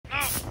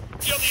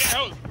Kill the air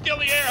hose! Kill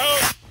the air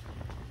hose!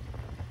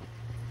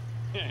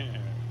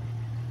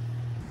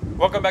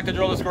 Welcome back to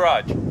Drillers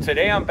Garage.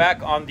 Today I'm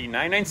back on the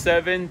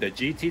 997, the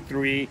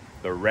GT3,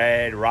 the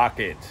Red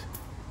Rocket.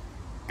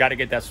 Got to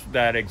get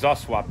that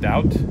exhaust swapped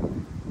out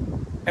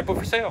and put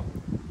for sale.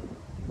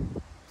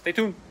 Stay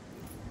tuned.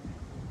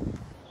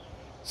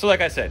 So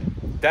like I said,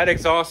 that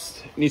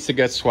exhaust needs to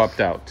get swapped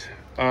out.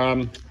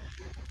 I'm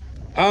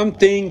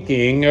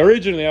thinking,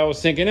 originally I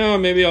was thinking, oh,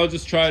 maybe I'll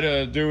just try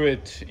to do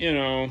it, you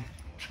know,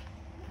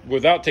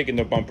 without taking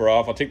the bumper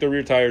off. I'll take the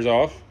rear tires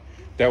off.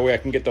 That way I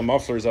can get the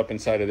mufflers up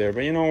inside of there.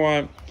 But you know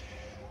what?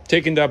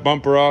 Taking that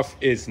bumper off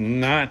is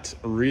not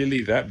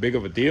really that big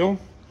of a deal.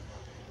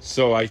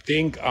 So I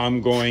think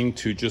I'm going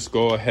to just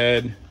go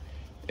ahead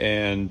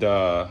and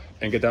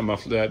get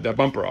that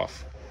bumper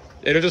off.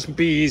 It'll just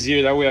be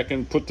easier. That way I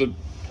can put the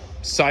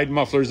side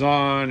mufflers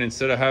on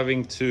instead of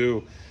having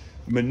to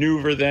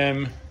maneuver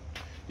them,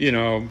 you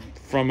know,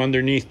 from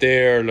underneath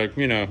there. Like,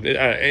 you know,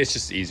 it's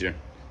just easier.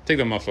 Take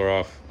the muffler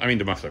off. I mean,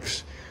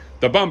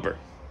 the bumper.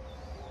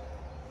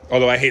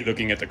 Although I hate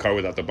looking at the car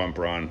without the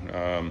bumper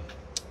on,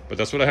 but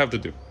that's what I have to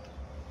do.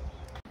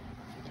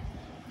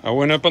 I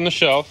went up on the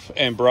shelf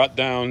and brought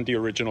down the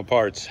original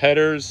parts.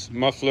 Headers,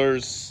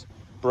 mufflers,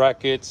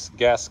 brackets,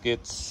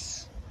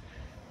 gaskets,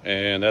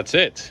 and that's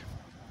it.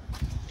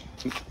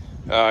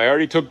 I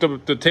already took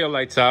the tail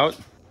lights out.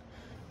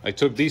 I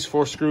took these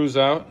 4 screws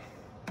out.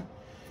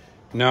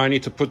 Now I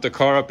need to put the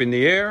car up in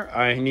the air.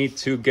 I need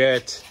to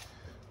get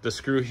the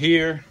screw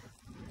here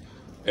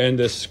and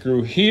the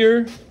screw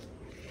here.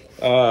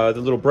 The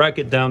little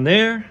bracket down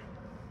there,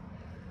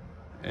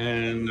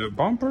 and the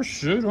bumper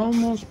should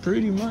almost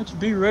pretty much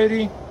be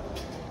ready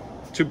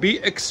to be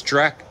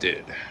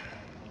extracted.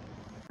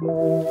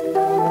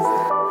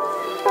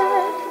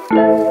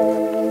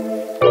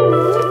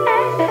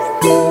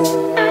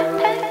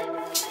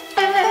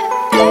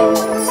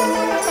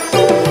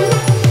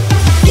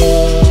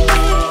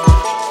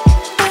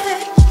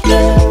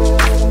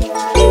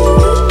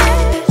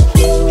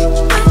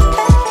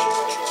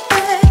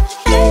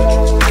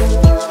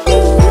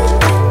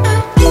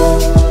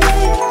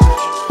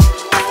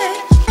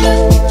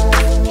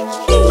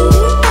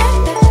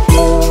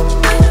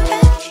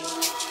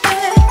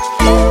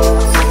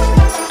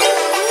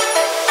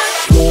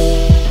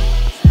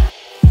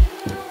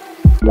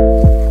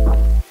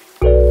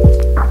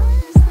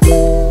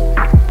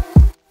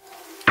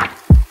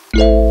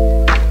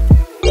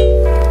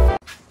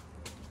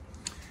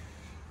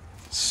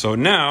 So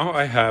now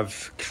I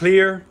have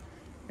clear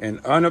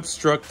and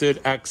unobstructed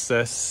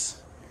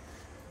access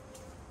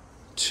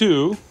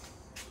to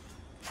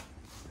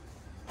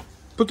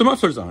put the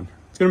mufflers on.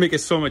 It's gonna make it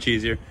so much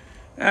easier.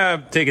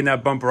 Taking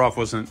that bumper off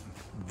wasn't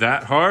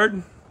that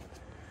hard,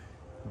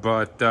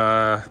 but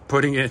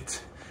putting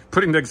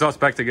the exhaust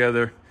back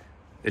together,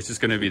 it's just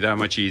gonna be that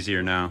much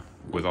easier now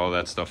with all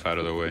that stuff out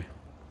of the way.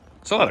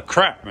 It's a lot of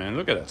crap, man.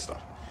 Look at that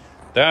stuff.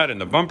 That and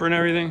the bumper and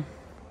everything.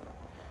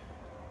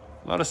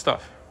 A lot of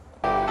stuff.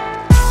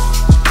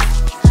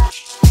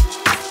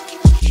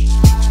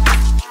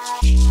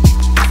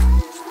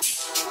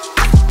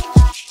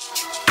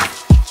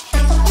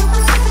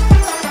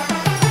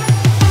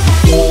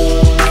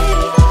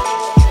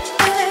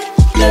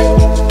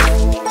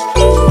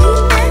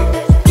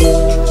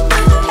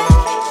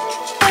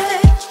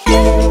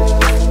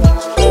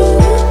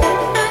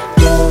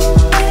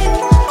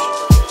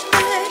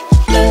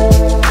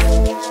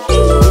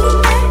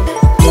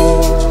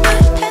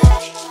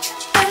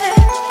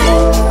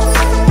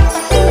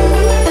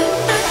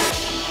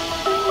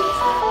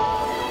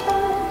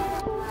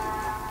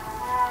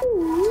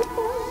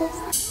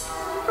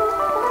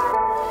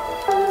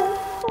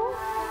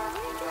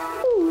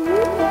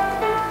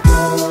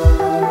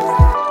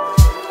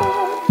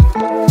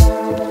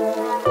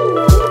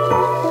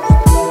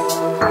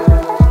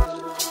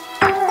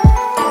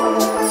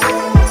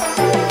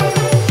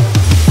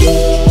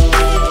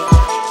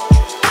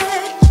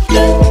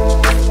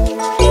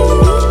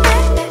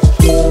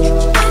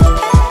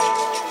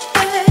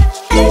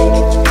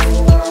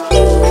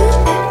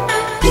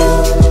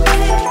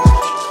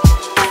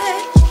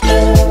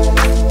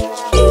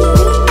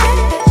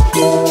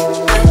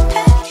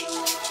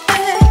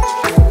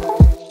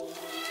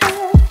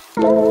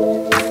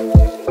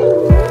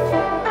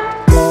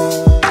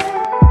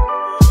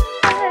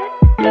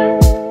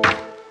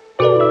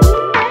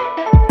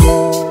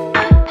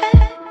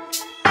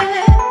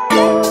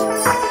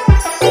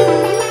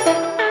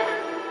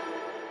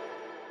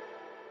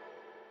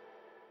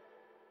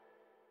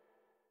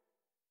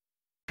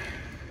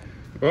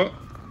 Well,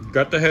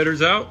 got the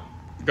headers out,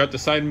 got the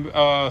side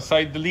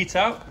deletes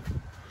out.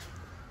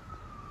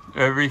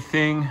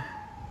 Everything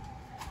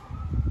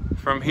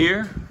from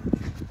here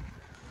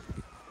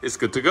is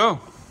good to go.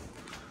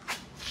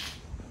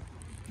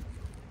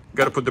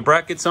 Got to put the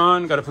brackets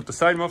on, got to put the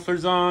side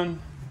mufflers on,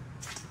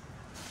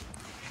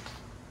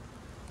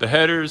 the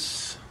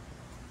headers,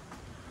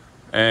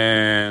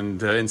 and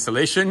the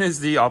installation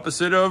is the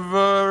opposite of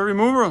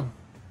removal,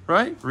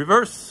 right?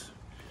 Reverse.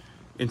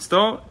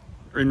 Install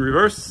in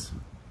reverse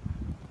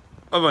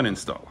of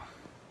uninstall.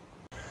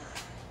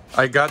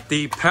 I got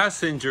the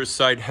passenger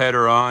side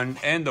header on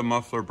and the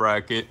muffler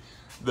bracket.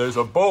 There's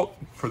a bolt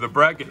for the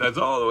bracket that's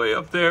all the way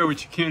up there,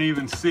 which you can't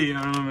even see.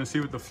 I don't know, I'm gonna see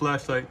with the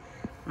flashlight.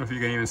 I don't know if you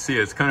can even see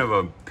it. It's kind of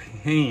a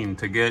pain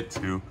to get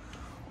to,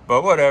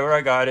 but whatever,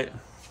 I got it.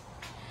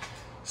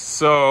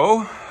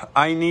 So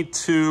I need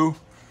to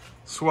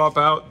swap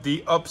out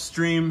the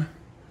upstream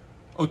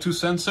O2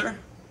 sensor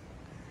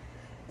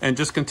and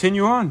just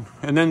continue on.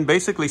 And then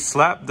basically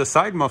slap the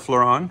side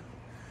muffler on,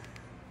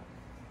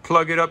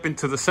 plug it up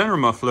into the center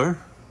muffler,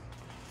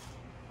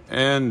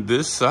 and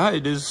this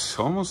side is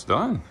almost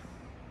done.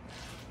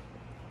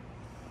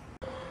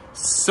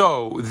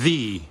 So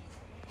the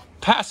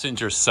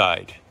passenger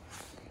side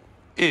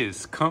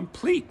is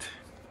complete.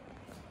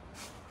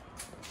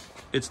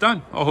 It's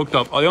done, all hooked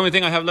up. The only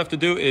thing I have left to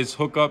do is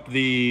hook up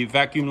the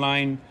vacuum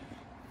line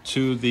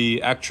to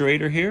the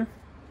actuator here.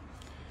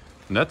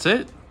 And that's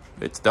it,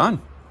 it's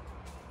done.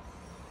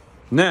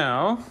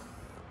 Now,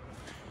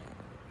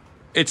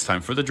 it's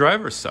time for the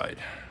driver's side.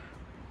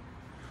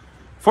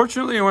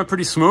 Fortunately, it went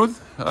pretty smooth.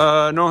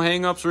 No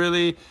hang-ups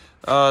really.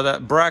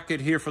 That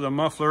bracket here for the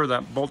muffler,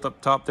 that bolt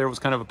up top there was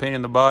kind of a pain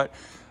in the butt.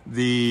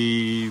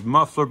 The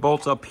muffler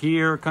bolts up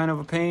here, kind of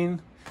a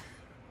pain,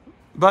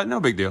 but no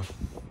big deal.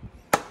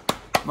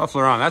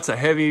 Muffler on, that's a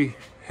heavy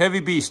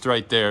beast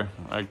right there.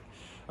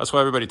 That's why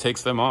everybody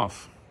takes them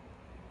off.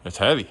 It's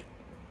heavy,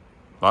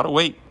 a lot of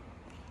weight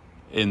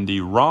in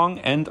the wrong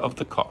end of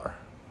the car.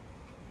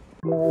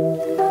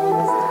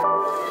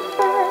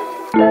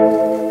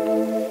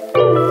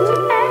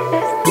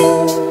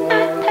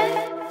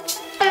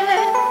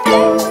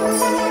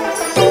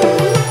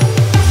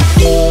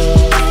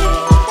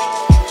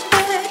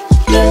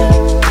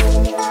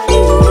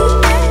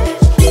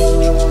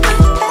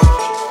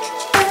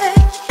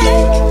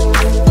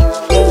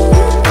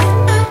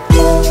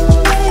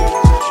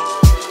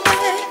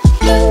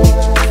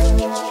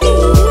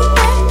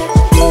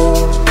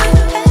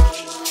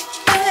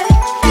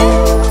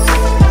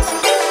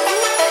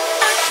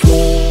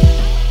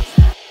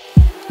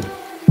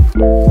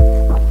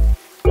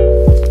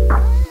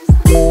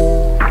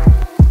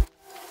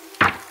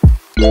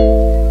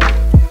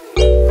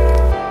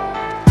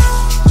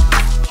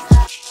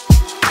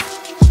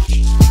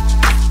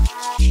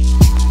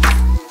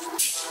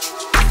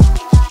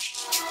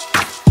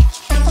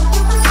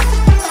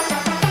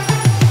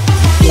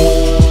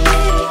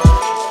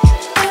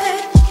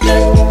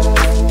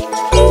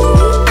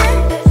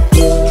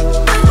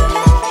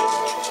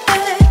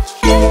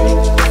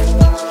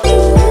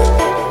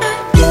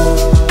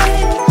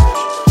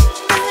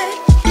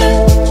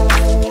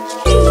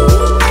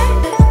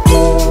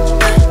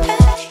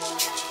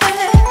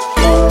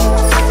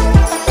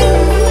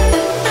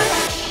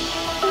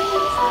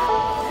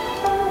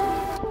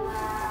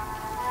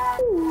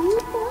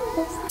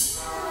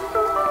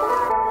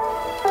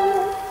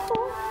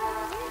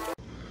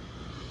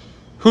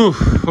 Whew,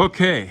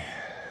 okay.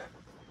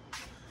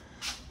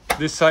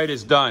 This side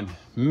is done.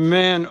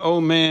 Man, oh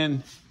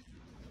man,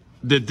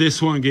 did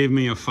this one give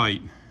me a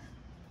fight.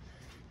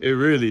 It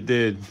really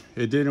did.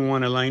 It didn't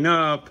want to line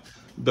up.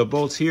 The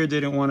bolts here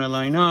didn't want to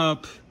line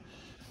up.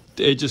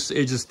 It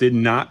just did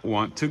not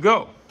want to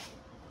go.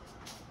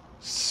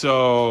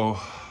 So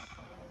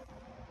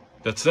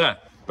that's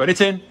that. But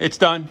it's in, it's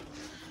done.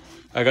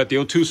 I got the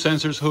O2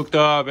 sensors hooked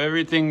up.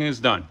 Everything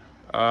is done.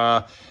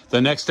 The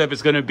next step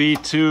is going to be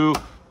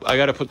I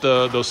got to put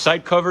those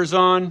side covers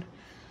on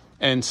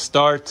and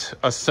start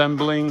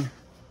assembling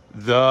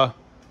the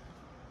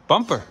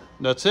bumper.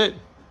 That's it.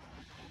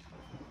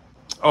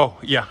 Oh,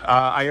 yeah.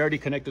 I already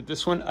connected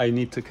this one. I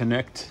need to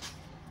connect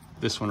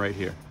this one right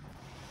here.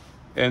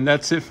 And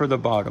that's it for the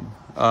bottom.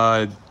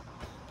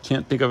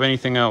 Can't think of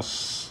anything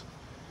else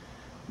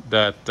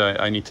that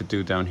I need to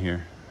do down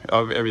here.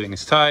 Everything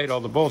is tight.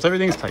 All the bolts,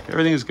 everything is tight.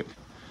 Everything is good.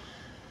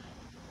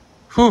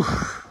 Whew.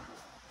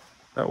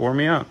 That wore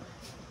me out.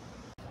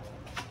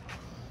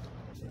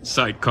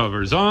 Side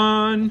covers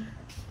on.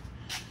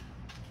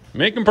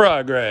 Making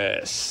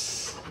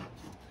progress.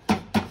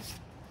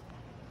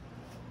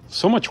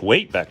 So much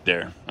weight back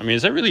there. I mean,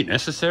 is that really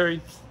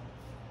necessary?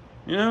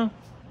 You know?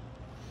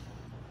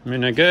 I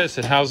mean, I guess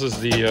it houses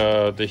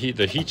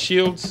the heat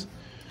shields,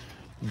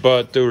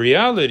 but the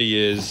reality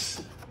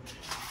is,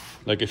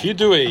 like, if you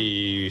do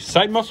a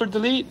side muffler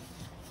delete,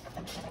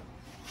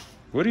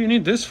 what do you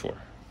need this for?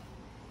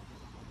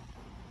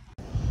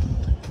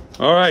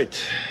 All right.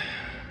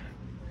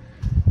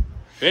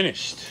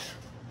 Finished.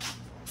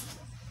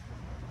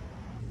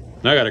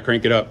 Now I gotta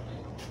crank it up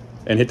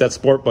and hit that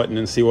sport button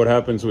and see what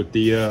happens with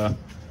the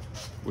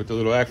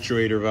little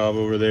actuator valve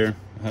over there.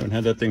 I haven't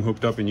had that thing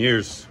hooked up in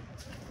years.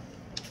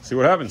 See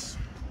what happens.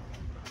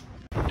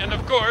 And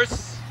of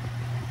course,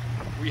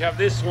 we have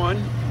this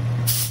one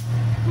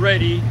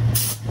ready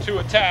to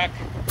attack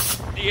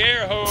the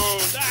air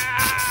hose.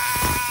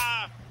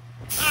 Ah!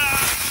 Ah!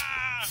 Ah!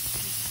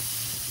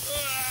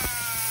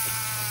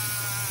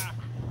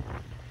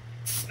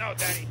 No,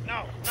 Daddy,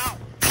 no, no,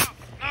 no,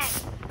 no.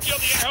 Kill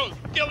the air hose,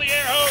 kill the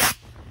air hose.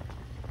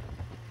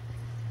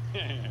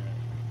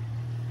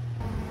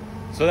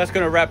 So that's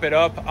going to wrap it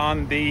up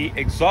on the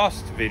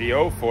exhaust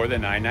video for the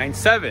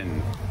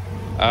 997.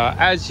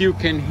 As you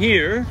can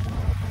hear,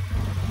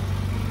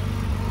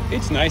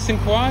 it's nice and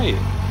quiet.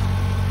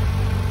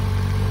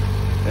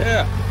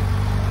 Yeah.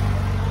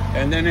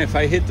 And then if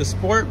I hit the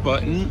sport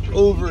button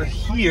over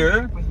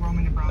here,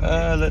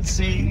 let's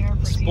see,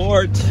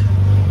 sport,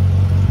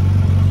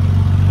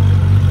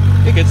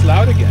 it gets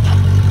loud again.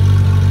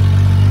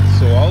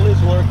 So all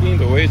is working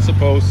the way it's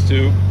supposed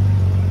to,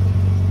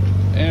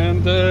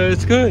 and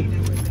it's good.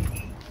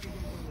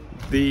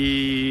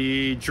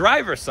 The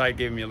driver's side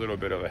gave me a little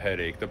bit of a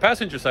headache. The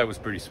passenger side was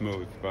pretty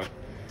smooth, but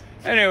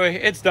anyway,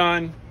 it's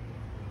done.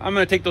 I'm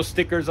gonna take those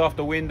stickers off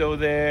the window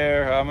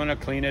there. I'm gonna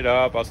clean it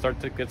up. I'll start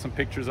to get some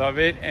pictures of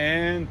it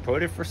and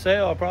put it for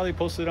sale. I'll probably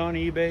post it on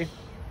eBay.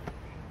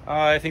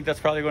 I think that's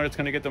probably when it's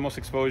gonna get the most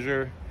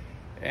exposure.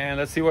 And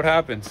let's see what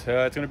happens.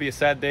 It's gonna be a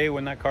sad day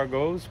when that car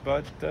goes,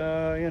 but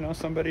you know,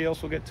 somebody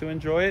else will get to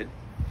enjoy it.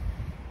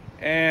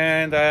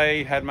 And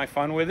I had my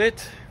fun with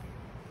it.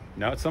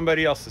 Now it's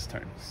somebody else's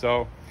turn.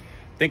 So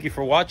thank you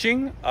for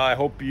watching. I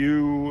hope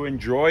you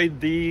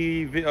enjoyed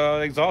the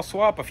exhaust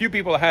swap. A few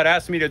people had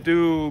asked me to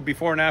do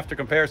before and after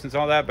comparisons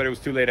and all that, but it was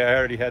too late. I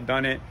already had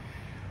done it.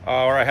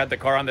 Or I had the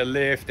car on the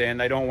lift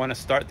and I don't want to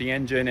start the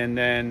engine and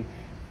then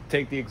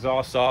take the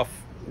exhaust off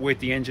with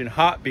the engine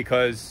hot,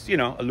 because, you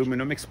know,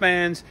 aluminum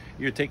expands.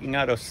 You're taking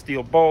out a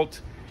steel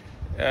bolt.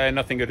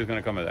 Nothing good is going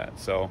to come of that.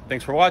 So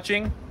thanks for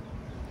watching.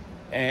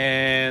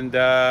 And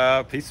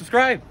please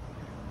subscribe.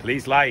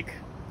 Please like.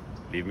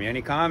 Leave me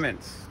any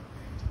comments.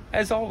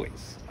 As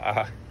always,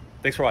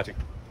 thanks for watching.